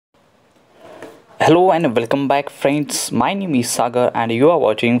Hello and welcome back friends. My name is Sagar and you are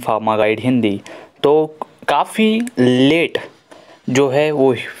watching Pharma Guide Hindi. तो काफ़ी late जो है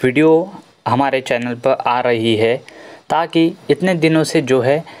वो video हमारे चैनल पर आ रही है ताकि इतने दिनों से जो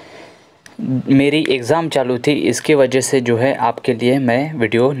है मेरी एग्ज़ाम चालू थी, इसकी वजह से जो है आपके लिए मैं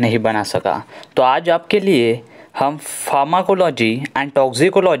वीडियो नहीं बना सका। तो आज आपके लिए हम फार्माकोलॉजी एंड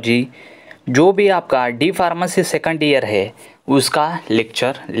टॉक्सिकोलॉजी जो भी आपका डी फार्मेसी सेकंड ईयर है उसका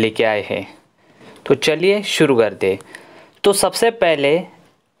लेक्चर लेके आए हैं। तो चलिए शुरू करते। तो सबसे पहले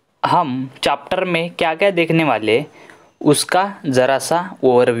हम चैप्टर में क्या क्या देखने वाले उसका ज़रा सा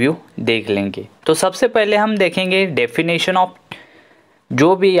ओवरव्यू देख लेंगे। तो सबसे पहले हम देखेंगे डेफिनेशन ऑफ,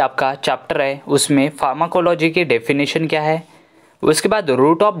 जो भी आपका चैप्टर है उसमें फार्माकोलॉजी की डेफिनेशन क्या है। उसके बाद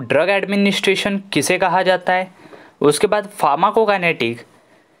रूट ऑफ ड्रग एडमिनिस्ट्रेशन किसे कहा जाता है। उसके बाद pharmacokinetic,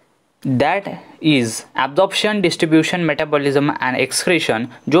 that is absorption, distribution, metabolism and excretion,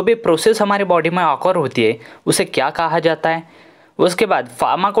 जो भी प्रोसेस हमारे बॉडी में ऑकर होती है उसे क्या कहा जाता है। उसके बाद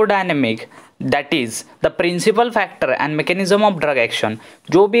pharmacodynamic, that is the principal factor and mechanism of drug action,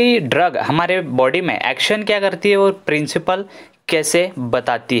 जो भी ड्रग हमारे बॉडी में एक्शन क्या करती है और प्रिंसिपल कैसे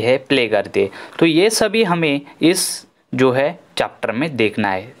बताती है, प्ले करती है। तो ये सभी हमें इस जो है चैप्टर में देखना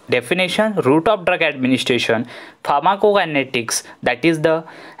है। Definition, root of drug administration, pharmacokinetics, that is the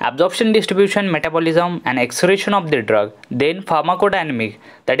absorption, distribution, metabolism and excretion of the drug, then pharmacodynamic,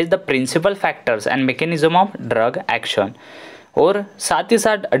 that is the principal factors and mechanism of drug action, और साथ ही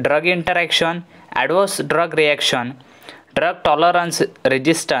साथ drug interaction, adverse drug reaction, drug tolerance,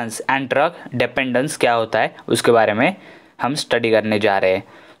 resistance and drug dependence क्या होता है उसके बारे में हम स्टडी करने जा रहे हैं।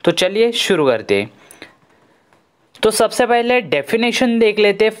 तो चलिए शुरू करते। तो सबसे पहले डेफिनेशन देख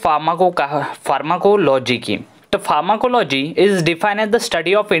लेते फार्माकोलॉजी की। तो pharmacology is defined as the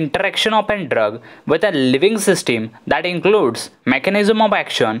study of interaction of N drug with a living system that includes mechanism of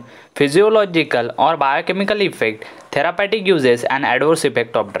action, physiological और biochemical effect, therapeutic uses and adverse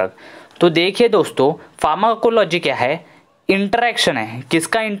effect of drug. तो देखिए दोस्तों, pharmacology क्या है, interaction है।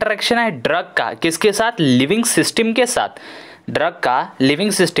 किसका interaction है? Drug का। किसके साथ? लिविंग सिस्टम के साथ। ड्रग का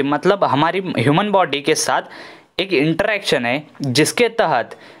लिविंग सिस्टम मतलब हमारी ह्यूमन बॉडी के साथ एक इंटरेक्शन है जिसके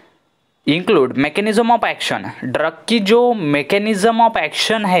तहत include mechanism of action, drug की जो मैकेनिज्म ऑफ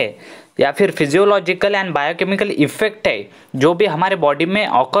एक्शन है या फिर फिजियोलॉजिकल एंड बायोकेमिकल इफेक्ट है जो भी हमारे बॉडी में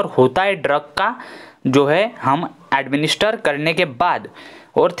ऑकर होता है ड्रग का, जो है हम एडमिनिस्टर करने के बाद,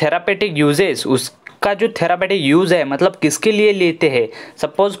 और थेरापेटिक यूजेस, उसका जो थेरापेटिक यूज़ है मतलब किसके लिए लेते हैं।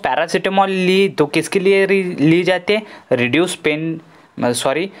 सपोज पैरासीटामोल ली तो किसके लिए ली जाती है? रिड्यूस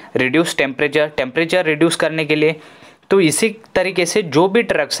टेम्परेचर रिड्यूस करने के लिए। तो इसी तरीके से जो भी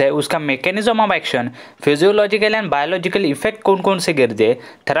ड्रग्स है उसका mechanism of action, physiological and biological effect कौन कौन से गिरते हैं,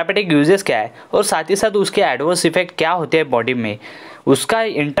 थेरापेटिक यूजेस क्या है, और साथ ही साथ उसके एडवर्स इफेक्ट क्या होते हैं बॉडी में, उसका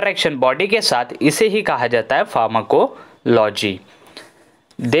इंटरेक्शन बॉडी के साथ, इसे ही कहा जाता है फार्माकोलॉजी।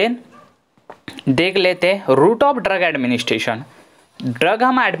 देन देख लेते हैं root of drug administration. Drug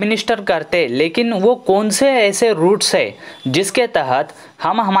हम एडमिनिस्टर करते लेकिन वो कौन से ऐसे रूट्स है जिसके तहत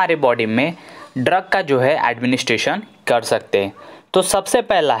हम हमारे बॉडी में ड्रग का जो है एडमिनिस्ट्रेशन कर सकते हैं। तो सबसे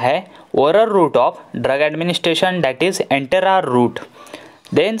पहला है oral route of drug administration, that is enteral root.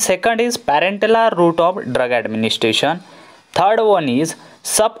 Then second is parenteral route of drug administration. Third one is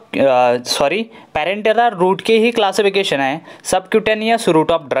parenteral route की ही क्लासिफिकेशन है, subcutaneous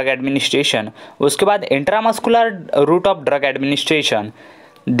root of drug administration. उसके बाद intramuscular route of drug administration,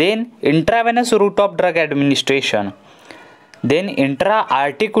 then intravenous route of drug administration, then intra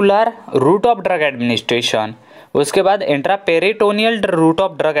articular root of drug administration. उसके बाद intraperitoneal root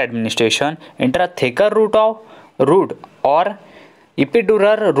of drug administration, इंट्राथेकर root और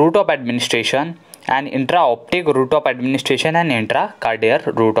इपिड्यूरल root of administration, and intra optic root of administration and intra कार्डियर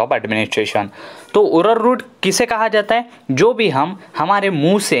root of administration. तो oral route किसे कहा जाता है? जो भी हम हमारे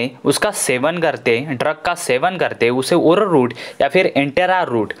मुंह से उसका सेवन करते हैं, ड्रग का सेवन करते हैं, उसे ओरल रूट या फिर एंटेरल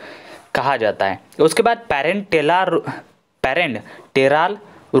रूट कहा जाता है। उसके बाद पैरेंटेरल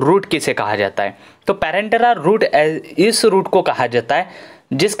रूट किसे कहा जाता है? तो पैरेंटेरल रूट इस रूट को कहा जाता है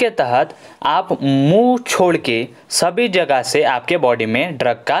जिसके तहत आप मुंह छोड़ के सभी जगह से आपके बॉडी में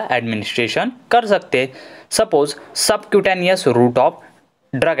ड्रग का एडमिनिस्ट्रेशन कर सकते। Suppose subcutaneous root of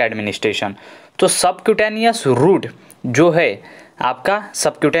drug administration. तो सबक्यूटेनियस रूट जो है आपका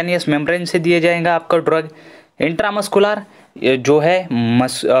सबक्यूटेनियस मेम्ब्रेन से दिया जाएगा आपका ड्रग। इंट्रामस्कुलर जो है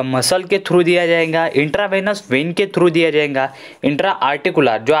मसल के थ्रू दिया जाएगा, इंट्रावेनस वेन के थ्रू दिया जाएगा, इंट्रा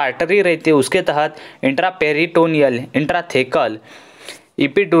आर्टिकुलर जो आर्टरी रहती है उसके तहत, इंट्रापेरिटोनियल, इंट्राथेकल,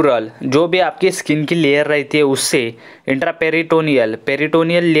 इपिड्यूरल जो भी आपकी स्किन की लेयर रहती है उससे,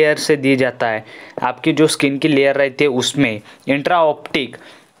 पेरिटोनियल लेयर से दी जाता है, आपकी जो स्किन की लेयर रहती है उसमें, इंट्रा ऑप्टिक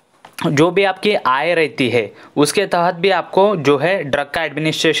जो भी आपकी आय रहती है उसके तहत भी आपको जो है ड्रग का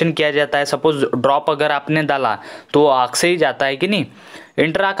एडमिनिस्ट्रेशन किया जाता है। सपोज ड्रॉप अगर आपने डाला तो आँख से ही जाता है कि नहीं।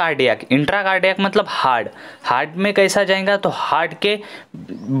 इंट्राकार्डियक मतलब हार्ट में कैसा जाएगा, तो हार्ट के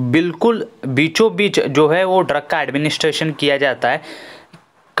बिल्कुल बीचों बीच जो है वो ड्रग का एडमिनिस्ट्रेशन किया जाता है।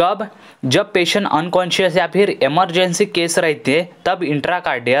 कब? जब पेशेंट अनकॉन्शियस या फिर इमरजेंसी केस रहती है तब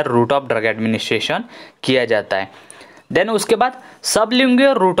इंट्राकार्डियल रूट ऑफ ड्रग एडमिनिस्ट्रेशन किया जाता है। देन उसके बाद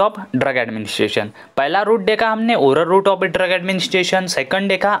sublingual route of drug administration. पहला रूट देखा हमने oral route of drug administration, second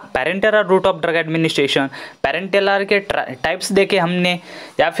देखा parenteral root of drug administration. Parenteral के टाइप्स देखे हमने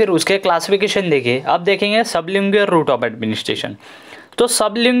या फिर उसके क्लासिफिकेशन देखे। अब देखेंगे सबलिंगुअल रूट ऑफ एडमिनिस्ट्रेशन। तो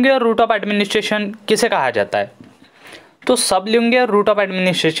सबलिंगुअल रूट ऑफ एडमिनिस्ट्रेशन किसे कहा जाता है? तो सबलिंगुअल रूट ऑफ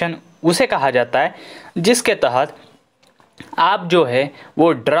एडमिनिस्ट्रेशन उसे कहा जाता है जिसके तहत आप जो है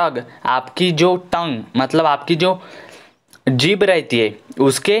वो ड्रग आपकी जो टंग मतलब आपकी जो जीभ रहती है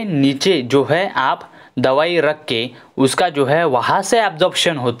उसके नीचे जो है आप दवाई रख के उसका जो है वहाँ से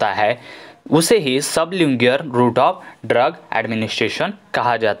एब्जॉर्प्शन होता है, उसे ही sublingual route of drug administration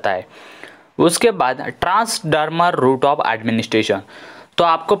कहा जाता है। उसके बाद ट्रांसडर्मल रूट ऑफ एडमिनिस्ट्रेशन। तो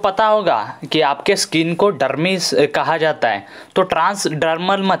आपको पता होगा कि आपके स्किन को डर्मिस कहा जाता है। तो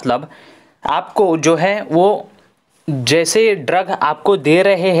ट्रांसडर्मल मतलब आपको जो है वो जैसे ड्रग आपको दे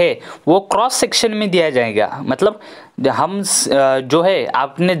रहे हैं वो क्रॉस सेक्शन में दिया जाएगा। मतलब हम जो है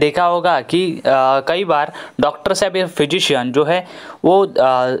आपने देखा होगा कि कई बार डॉक्टर साहब या फिजिशियन जो है वो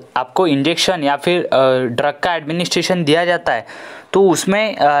आपको इंजेक्शन या फिर ड्रग का एडमिनिस्ट्रेशन दिया जाता है तो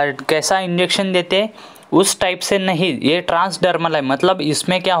उसमें कैसा इंजेक्शन देते हैं उस टाइप से नहीं, ये ट्रांसडर्मल है। मतलब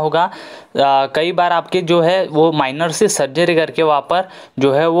इसमें क्या होगा, कई बार आपके जो है वो माइनर से सर्जरी करके वहाँ पर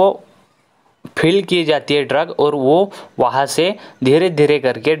जो है वो फिल की जाती है ड्रग और वो वहाँ से धीरे धीरे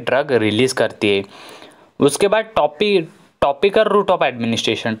करके ड्रग रिलीज़ करती है। उसके बाद topical route of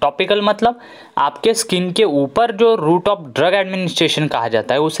administration. Topical मतलब आपके स्किन के ऊपर जो रूट ऑफ ड्रग एडमिनिस्ट्रेशन कहा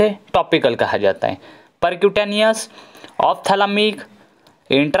जाता है उसे टॉपिकल कहा जाता है। Percutaneous, ophthalmic,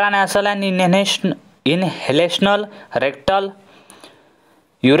 इंट्रानेशनल and inhalational, rectal,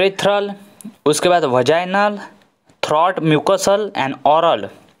 urethral, उसके बाद vaginal, throat, mucosal and ऑरल।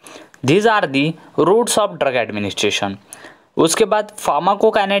 These are the roots of drug administration. उसके बाद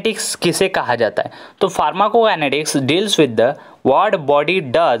फार्माकोकाइनेटिक्स किसे कहा जाता है? तो pharmacokinetics deals with the what body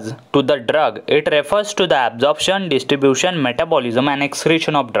does to the drug. It refers to the absorption, distribution, metabolism and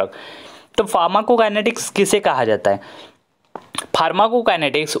excretion of drug. तो pharmacokinetics किसे कहा जाता है?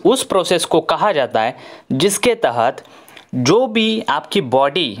 फार्माकोकाइनेटिक्स उस प्रोसेस को कहा जाता है जिसके तहत जो भी आपकी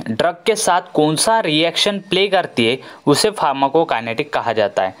बॉडी ड्रग के साथ कौन सा रिएक्शन प्ले करती है उसे फार्माकोकाइनेटिक कहा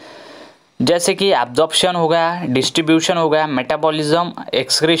जाता है। जैसे कि एब्जॉर्प्शन हो गया, डिस्ट्रीब्यूशन हो गया, मेटाबॉलिज्म,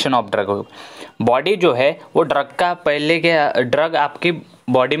 एक्सक्रीशन ऑफ ड्रग हो। बॉडी जो है वो ड्रग का पहले के ड्रग आपकी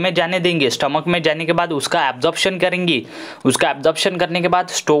बॉडी में जाने देंगे, स्टमक में जाने के बाद उसका एब्जॉर्प्शन करेंगी, उसका एब्जॉर्प्शन करने के बाद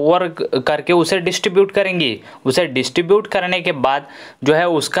स्टोर करके उसे डिस्ट्रीब्यूट करेंगी, उसे डिस्ट्रीब्यूट करने के बाद जो है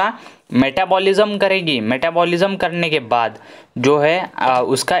उसका मेटाबॉलिज्म करेगी, मेटाबॉलिज्म करने के बाद जो है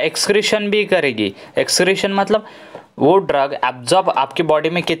उसका एक्सक्रीशन भी करेगी। एक्सक्रीशन मतलब वो ड्रग एब्जॉर्ब आपकी बॉडी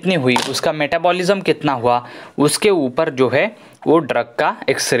में कितनी हुई, उसका मेटाबॉलिज्म कितना हुआ, उसके ऊपर जो है वो ड्रग का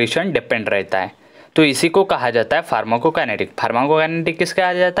एक्सक्रीशन डिपेंड रहता है। तो इसी को कहा जाता है फार्माकोकाइनेटिक। फार्माकोकाइनेटिक किस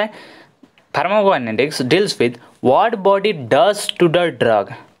कहा जाता है? Pharmacokinetics deals with what body does to the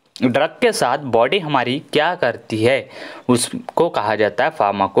drug. Drug के साथ बॉडी हमारी क्या करती है उसको कहा जाता है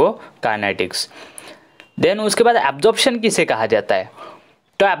फार्माकोकाइनेटिक्स। देन उसके बाद एब्जॉर्प्शन किसे कहा जाता है?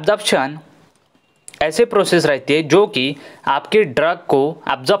 तो एब्जॉर्प्शन ऐसे प्रोसेस रहती है जो कि आपके ड्रग को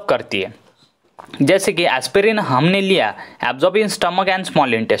एब्जॉर्ब करती है। जैसे कि एस्पिरिन हमने लिया, absorb in stomach and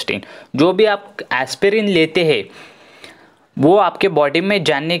small intestine. जो भी आप एस्पिरिन लेते हैं वो आपके बॉडी में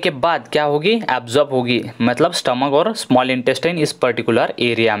जाने के बाद क्या होगी, एब्जॉर्ब होगी, मतलब स्टमक और स्मॉल इंटेस्टाइन इस पर्टिकुलर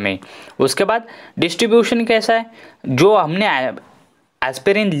एरिया में। उसके बाद डिस्ट्रीब्यूशन कैसा है? जो हमने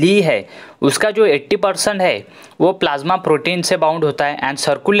एस्पिरिन ली है उसका जो 80% है वो प्लाज्मा प्रोटीन से बाउंड होता है एंड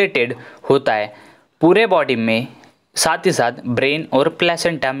सर्कुलेटेड होता है पूरे बॉडी में, साथ ही साथ ब्रेन और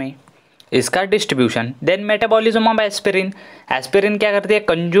प्लेसेंटा में इसका distribution. Then metabolism of aspirin. Aspirin क्या करती है,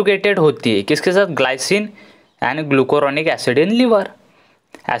 कंजुगेटेड होती है किसके साथ, glycine and glucuronic acid in liver.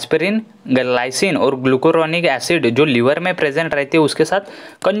 Aspirin glycine और ग्लूकोरोनिक एसिड जो लिवर में प्रेजेंट रहती है उसके साथ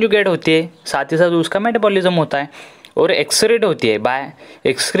कंजुगेट होती है, साथ ही साथ उसका मेटाबॉलिज्म होता है और एक्सक्रीट होती है। बाय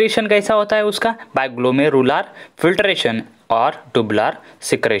एक्सक्रीशन कैसा होता है उसका, बाय ग्लोमेरुलर फिल्ट्रेशन और ट्यूबुलर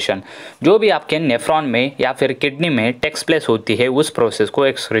सिक्रेशन। जो भी आपके नेफ्रॉन में या फिर किडनी में टेक्स प्लेस होती है उस प्रोसेस को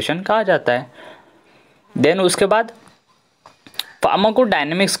एक्सक्रीशन कहा जाता है। देन उसके बाद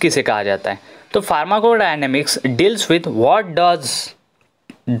फार्माकोडायनेमिक्स किसे कहा जाता है? तो pharmacodynamics deals with what does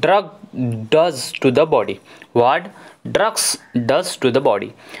drug does to the body, what drugs does to the body.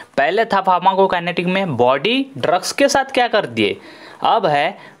 पहले था फार्माकोकाइनेटिक में बॉडी ड्रग्स के साथ क्या करती है, अब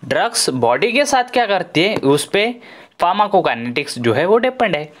है ड्रग्स बॉडी के साथ क्या करती है, उस पर फार्माकोकाइनेटिक्स जो है वो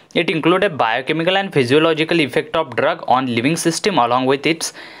डिपेंड है। It include A biochemical and physiological effect of drug on living system along with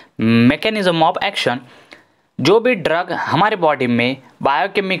its mechanism of action. जो भी ड्रग हमारे बॉडी में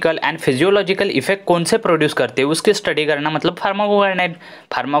बायोकेमिकल एंड फिजियोलॉजिकल इफेक्ट कौन से प्रोड्यूस करते हैं उसकी स्टडी करना, मतलब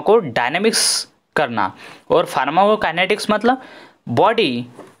फार्माकोडायनेमिक्स करना। और फार्माकोकाइनेटिक्स मतलब बॉडी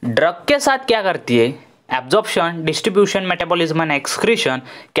ड्रग के साथ क्या करती है, absorption, distribution, metabolism and excretion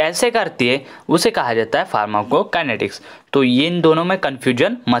कैसे करती है, उसे कहा जाता है फार्माकोकाइनेटिक्स। तो ये इन दोनों में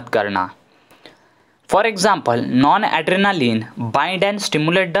कन्फ्यूजन मत करना। For example, non adrenaline bind and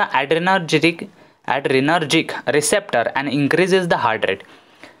stimulate the adrenergic receptor and increases the heart rate.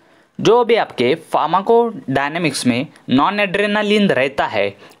 जो भी आपके फार्माकोडायनेमिक्स में नॉन एड्रेनालिन रहता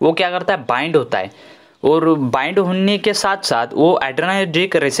है वो क्या करता है, बाइंड होता है, और बाइंड होने के साथ साथ वो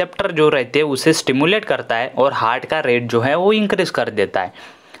एड्रेनर्जिक रिसेप्टर जो रहते हैं उसे स्टिमुलेट करता है और हार्ट का रेट जो है वो इंक्रीज कर देता है।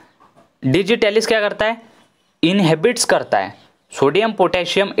 डिजिटलिस क्या करता है, इनहिबिट्स करता है sodium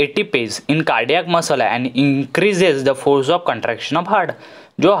potassium ATPase in cardiac muscle and increases the force of contraction of heart.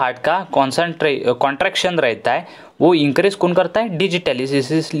 जो हार्ट का कॉन्ट्रैक्शन रहता है वो इंक्रीज कौन करता है, डिजिटलिस,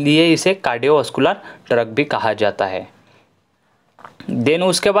 इसलिए इसे कार्डियोवास्कुलर ड्रग भी कहा जाता है। देन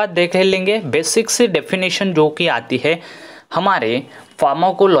उसके बाद देख लेंगे बेसिक सी डेफिनेशन जो कि आती है हमारे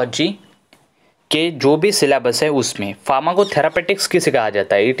फार्माकोलॉजी के जो भी सिलेबस है उसमें। फार्माकोथेरापेटिक्स किसे कहा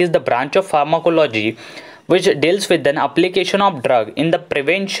जाता है, it is the branch of pharmacology which deals with an application of drug in the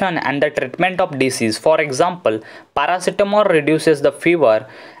prevention and the treatment of disease. For example, paracetamol reduces the fever,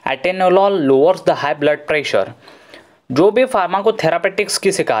 atenolol lowers the high blood pressure. जो भी फार्माकोथेरापेटिक्स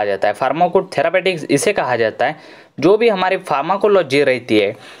किसे कहा जाता है, फार्माकोथेरापेटिक्स इसे कहा जाता है जो भी हमारी फार्माकोलॉजी रहती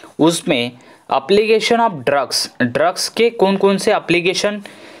है उसमें एप्लीकेशन ऑफ ड्रग्स के कौन कौन से एप्लीकेशन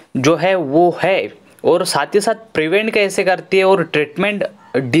जो है वो है, और साथ ही साथ प्रिवेंट कैसे करती है, और ट्रीटमेंट,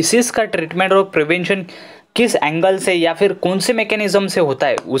 डिसीज का ट्रीटमेंट और प्रिवेंशन किस एंगल से या फिर कौन से मैकेनिज्म से होता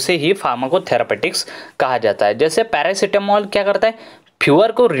है, उसे ही फार्माकोथेरापेटिक्स कहा जाता है। जैसे पैरासीटामोल क्या करता है,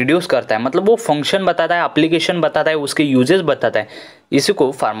 फीवर को रिड्यूस करता है, मतलब वो फंक्शन बताता है, एप्लीकेशन बताता है, उसके यूजेस बताता है, इसी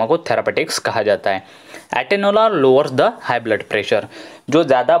को फार्माकोथेरापेटिक्स कहा जाता है। Atenolol lowers the high blood pressure, जो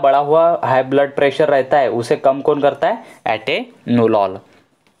ज़्यादा बढ़ा हुआ हाई ब्लड प्रेशर रहता है उसे कम कौन करता है, एटेनोलॉल।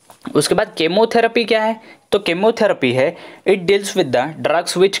 उसके बाद केमोथेरेपी क्या है, तो केमोथेरेपी है it deals with the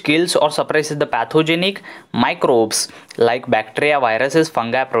drugs which kills और suppresses the pathogenic microbes like bacteria, viruses,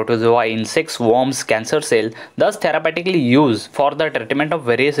 फंगा, protozoa, insects, worms, cancer cell, दस therapeutically use for the treatment of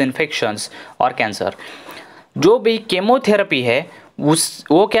various infections और कैंसर। जो भी केमोथेरेपी है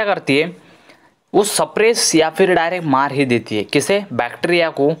वो क्या करती है, वो सप्रेस या फिर डायरेक्ट मार ही देती है, किसे, बैक्टीरिया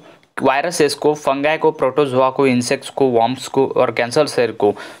को, वायरसेस को, फंगाई को, प्रोटोजोआ को, इंसेक्ट्स को, वर्म्स को और कैंसर सेल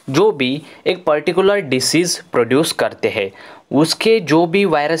को, जो भी एक पर्टिकुलर डिसीज प्रोड्यूस करते हैं उसके जो भी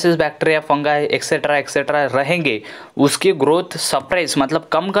वायरसेस, बैक्टीरिया, फंगाई एक्सेट्रा रहेंगे उसकी ग्रोथ सप्रेस मतलब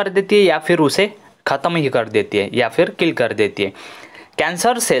कम कर देती है या फिर उसे ख़त्म ही कर देती है या फिर किल कर देती है।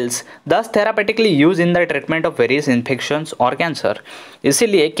 कैंसर सेल्स दस therapeutically use in the treatment of various infections और कैंसर,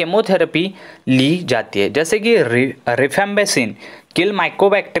 इसीलिए केमोथेरेपी ली जाती है। जैसे कि रिफेम्बेसिन किल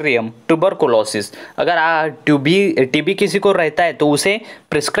माइकोबैक्टीरियम ट्यूबरकुलोसिस, अगर टीबी किसी को रहता है तो उसे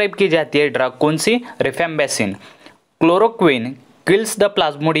प्रिस्क्राइब की जाती है ड्रग, कौन सी, रिफेम्बेसिन। Chloroquine kills the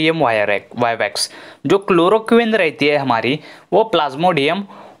Plasmodium vivax, जो क्लोरोक्विन रहती है हमारी वो प्लाज्मोडियम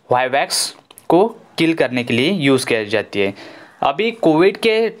वाइवैक्स को किल करने के लिए यूज़ की जाती है। अभी कोविड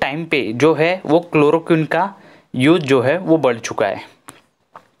के टाइम पे जो है वो क्लोरोक्विन का यूज जो है वो बढ़ चुका है।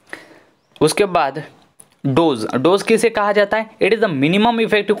 उसके बाद डोज किसे कहा जाता है, it is the minimum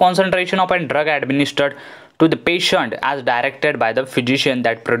effective concentration of N drug administered to the patient as directed by the physician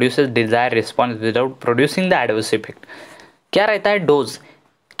that produces Dzire response without producing the adverse effect. क्या रहता है डोज,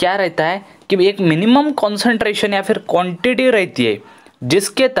 क्या रहता है कि एक मिनिमम कॉन्सेंट्रेशन या फिर क्वांटिटी रहती है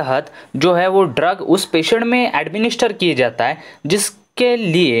जिसके तहत जो है वो ड्रग उस पेशेंट में एडमिनिस्टर किया जाता है, जिसके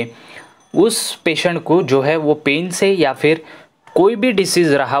लिए उस पेशेंट को जो है वो पेन से या फिर कोई भी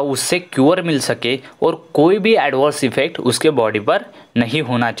डिसीज़ रहा उससे क्योर मिल सके और कोई भी एडवर्स इफेक्ट उसके बॉडी पर नहीं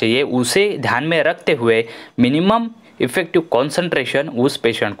होना चाहिए। उसे ध्यान में रखते हुए मिनिमम इफेक्टिव कॉन्सेंट्रेशन उस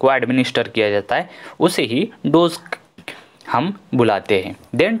पेशेंट को एडमिनिस्टर किया जाता है, उसे ही डोज हम बुलाते हैं।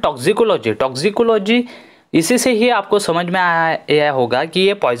 देन टॉक्सिकोलॉजी इसी से ही आपको समझ में आया होगा कि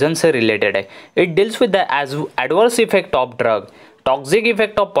ये पॉइजन से रिलेटेड है। It deals with the adverse effect of drug, toxic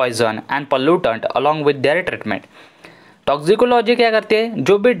effect of poison and pollutant along with their treatment. Toxicology क्या करती है,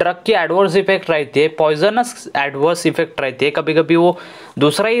 जो भी ड्रग की एडवर्स इफेक्ट रहती है, पॉइजनस एडवर्स इफेक्ट रहती है, कभी कभी वो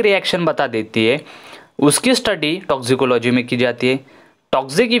दूसरा ही रिएक्शन बता देती है, उसकी स्टडी टॉक्सिकोलॉजी में की जाती है।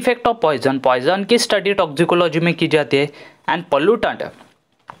 Toxic effect of poison, poison की स्टडी टॉक्सिकोलॉजी में की जाती है। एंड पोल्यूटेंट,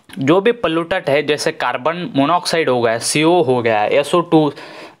 जो भी पोल्यूटेंट है जैसे कार्बन मोनोऑक्साइड हो गया, CO हो गया,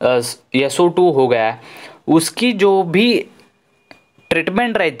 SO2 हो गया, उसकी जो भी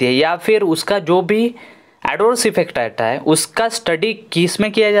ट्रीटमेंट रहती है या फिर उसका जो भी एडवर्स इफेक्ट रहता है, उसका स्टडी किस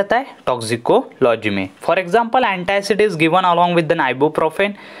में किया जाता है, टॉक्सिकोलॉजी में। For example antacid is given along with N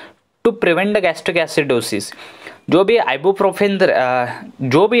ibuprofen to prevent the gastric acidosis. जो भी आइबुप्रोफेन,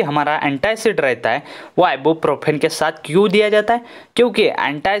 जो भी हमारा एंटासिड रहता है वो आइबुप्रोफेन के साथ क्यों दिया जाता है, क्योंकि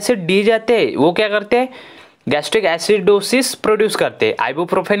एंटासिड दिए जाते हैं वो क्या करते हैं, गैस्ट्रिक एसिडोसिस प्रोड्यूस करते हैं।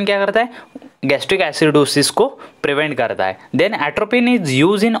 आइबुप्रोफेन क्या करता है, गैस्ट्रिक एसिडोसिस को प्रिवेंट करता है। Then atropine is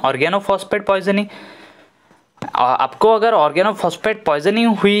use in organophosphate poisoning. आपको अगर ऑर्गेनोफॉस्फेट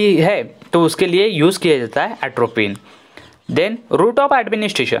पॉइजनिंग हुई है तो उसके लिए यूज किया जाता है atropine. Then root of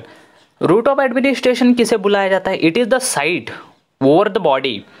administration, root of administration किसे बुलाया जाता है, it is the site over the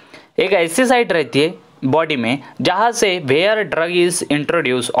body. एक ऐसी साइट रहती है बॉडी में जहाँ से वेयर ड्रग इज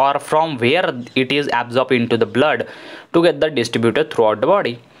इंट्रोड्यूस और from where it is absorb into the blood to get the distributed through out the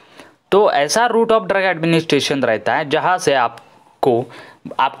body. तो ऐसा रूट ऑफ ड्रग एडमिनिस्ट्रेशन रहता है जहाँ से आपको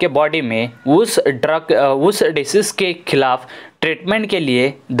आपके बॉडी में उस ड्रग, उस डिसीज के खिलाफ ट्रीटमेंट के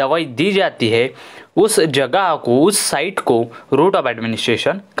लिए दवाई दी जाती है, उस जगह को, उस साइट को रूट ऑफ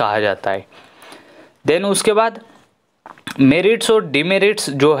एडमिनिस्ट्रेशन कहा जाता है। देन उसके बाद मेरिट्स और डिमेरिट्स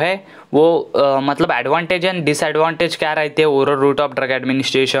जो है वो मतलब एडवांटेज एंड डिसएडवांटेज क्या रहते हैं oral route of drug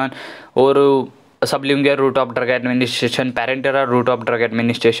administration और sublingual route of drug administration, parenteral root of drug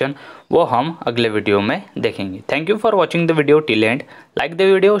administration, वो हम अगले वीडियो में देखेंगे। Thank you for watching the video till and. Like the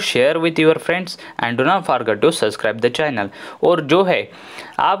video, share with your friends and do not forget to subscribe the channel. और जो है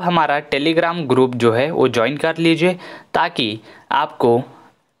आप हमारा टेलीग्राम ग्रुप जो है वो ज्वाइन कर लीजिए ताकि आपको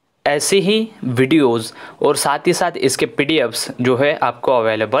ऐसे ही वीडियोज़ और साथ ही साथ इसके PDFs जो है आपको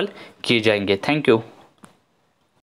अवेलेबल किए जाएंगे। Thank you.